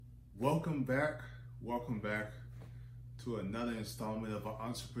Welcome back. Welcome back to another installment of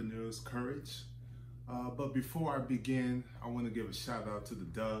Entrepreneur's Courage. But before I begin, I want to give a shout out to the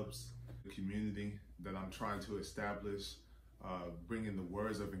Dubs, the community that I'm trying to establish, bringing the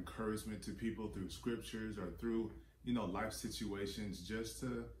words of encouragement to people through scriptures or through, life situations, just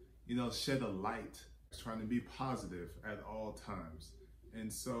to, shed a light, trying to be positive at all times.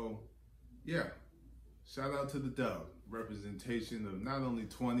 And so, yeah, shout out to the Dub, representation of not only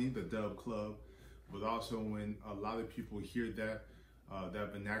 20, the Dub Club, but also when a lot of people hear that,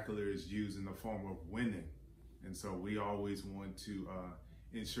 that vernacular is used in the form of winning. And so we always want to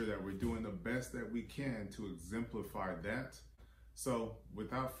ensure that we're doing the best that we can to exemplify that. So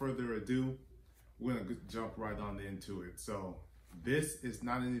without further ado, we're gonna jump right on into it. So this is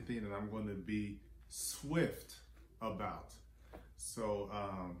not anything that I'm going to be swift about. So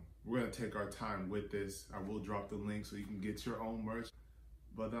we're gonna take our time with this. I will drop the link so you can get your own merch.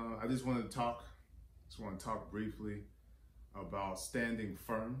 But I just want to talk briefly about standing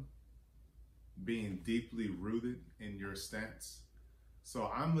firm, being deeply rooted in your stance. So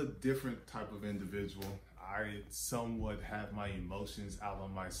I'm a different type of individual. I somewhat have my emotions out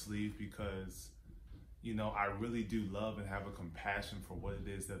on my sleeve because, I really do love and have a compassion for what it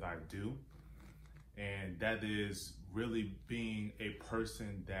is that I do. And that is really being a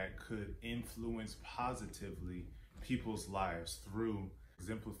person that could influence positively people's lives through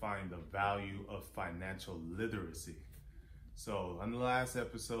exemplifying the value of financial literacy. So on the last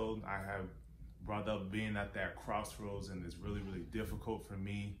episode, I have brought up being at that crossroads, and it's really, really difficult for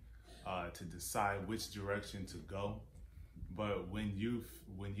me to decide which direction to go. But when you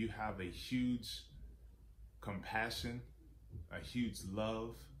have a huge compassion, a huge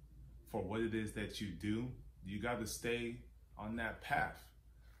love for what it is that you do, you got to stay on that path.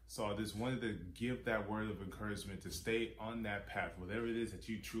 So I just wanted to give that word of encouragement to stay on that path. Whatever it is that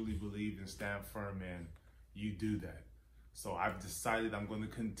you truly believe and stand firm in, you do that. So I've decided I'm going to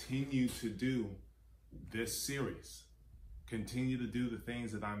continue to do this series, continue to do the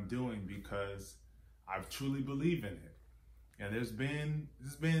things that I'm doing because I truly believe in it.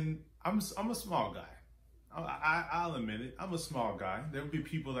 And I'm a small guy. I'll admit it, I'm a small guy. There will be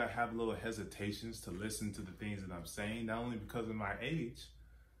people that have little hesitations to listen to the things that I'm saying, not only because of my age,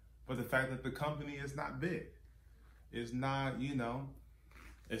 but the fact that the company is not big. It's not,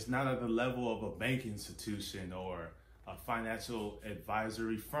 it's not at the level of a bank institution or a financial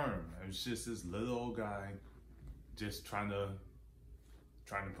advisory firm. It's just this little old guy just trying to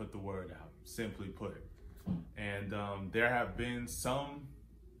put the word out, simply put. And there have been some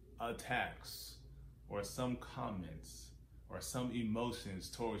attacks or some comments or some emotions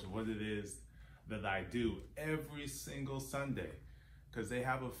towards what it is that I do every single Sunday. Because they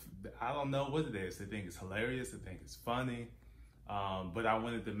have I don't know what it is. They think it's hilarious, they think it's funny. But I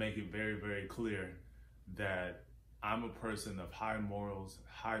wanted to make it very, very clear that I'm a person of high morals,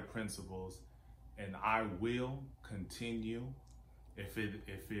 high principles, and I will continue, if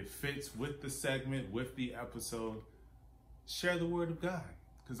it fits with the segment, with the episode, share the word of God.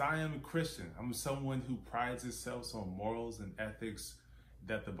 Because I am a Christian. I'm someone who prides himself on morals and ethics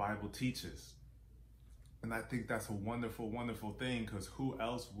that the Bible teaches. And I think that's a wonderful, wonderful thing, because who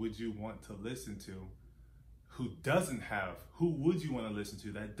else would you want to listen to who would you want to listen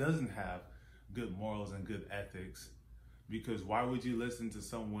to that doesn't have good morals and good ethics? Because why would you listen to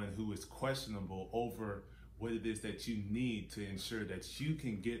someone who is questionable over what it is that you need to ensure that you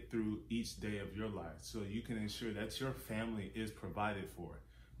can get through each day of your life, so you can ensure that your family is provided for?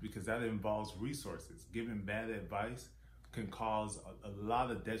 Because that involves resources. Giving bad advice can cause a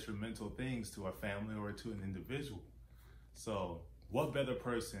lot of detrimental things to a family or to an individual. So what better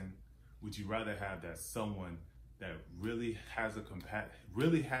person would you rather have than someone that really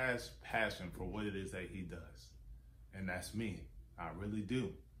has passion for what it is that he does? And that's me. I really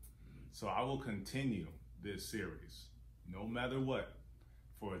do. So I will continue this series, no matter what,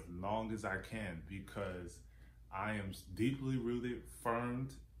 for as long as I can, because I am deeply rooted, firm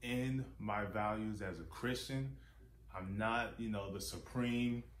in my values as a Christian. I'm not, I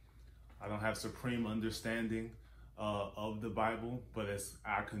don't have supreme understanding of the Bible, but as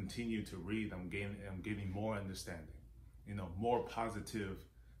I continue to read, I'm getting more understanding, more positive.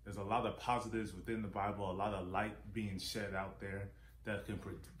 There's a lot of positives within the Bible, a lot of light being shed out there that can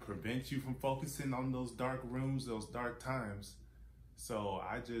prevent you from focusing on those dark rooms, those dark times. So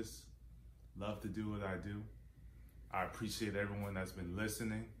I just love to do what I do. I appreciate everyone that's been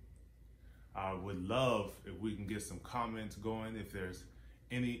listening. I would love if we can get some comments going. If there's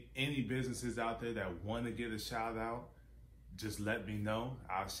any businesses out there that want to get a shout out, just let me know.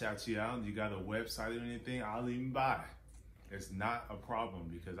 I'll shout you out. You got a website or anything, I'll even buy. It's not a problem,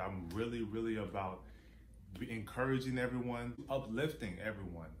 because I'm really about encouraging everyone, uplifting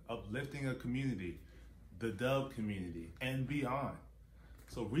everyone, uplifting a community, the Dub community, and beyond.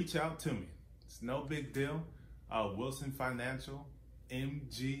 So reach out to me. It's no big deal. Wilson Financial,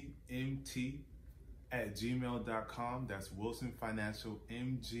 mgmt@gmail.com. That's Wilson Financial,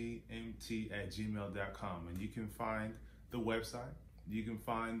 mgmt@gmail.com. And you can find the website, you can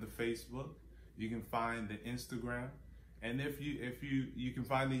find the Facebook, you can find the Instagram, and if you can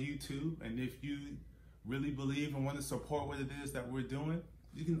find the YouTube. And if you really believe and want to support what it is that we're doing,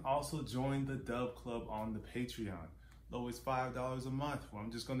 you can also join the Dub Club on the Patreon. Low as $5 a month, where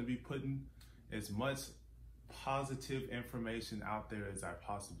I'm just going to be putting as much positive information out there as I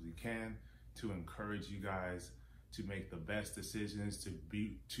possibly can to encourage you guys to make the best decisions, to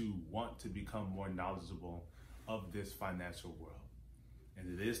want to become more knowledgeable of this financial world.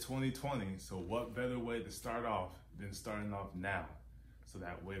 And it is 2020, so what better way to start off than starting off now? So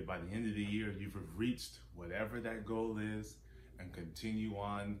that way, by the end of the year, you've reached whatever that goal is and continue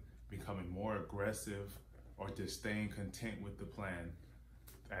on becoming more aggressive, or just staying content with the plan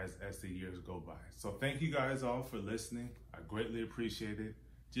as the years go by. So thank you guys all for listening. I greatly appreciate it.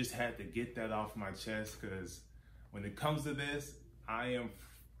 Just had to get that off my chest, because when it comes to this, I'm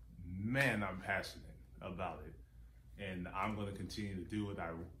passionate about it. And I'm going to continue to do what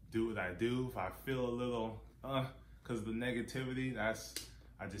I do. If I feel a little, because of the negativity, I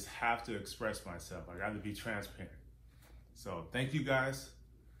just have to express myself. I got to be transparent. So thank you guys.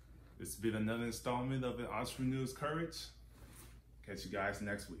 This has been another installment of the Entrepreneur's Courage. Catch you guys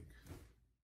next week.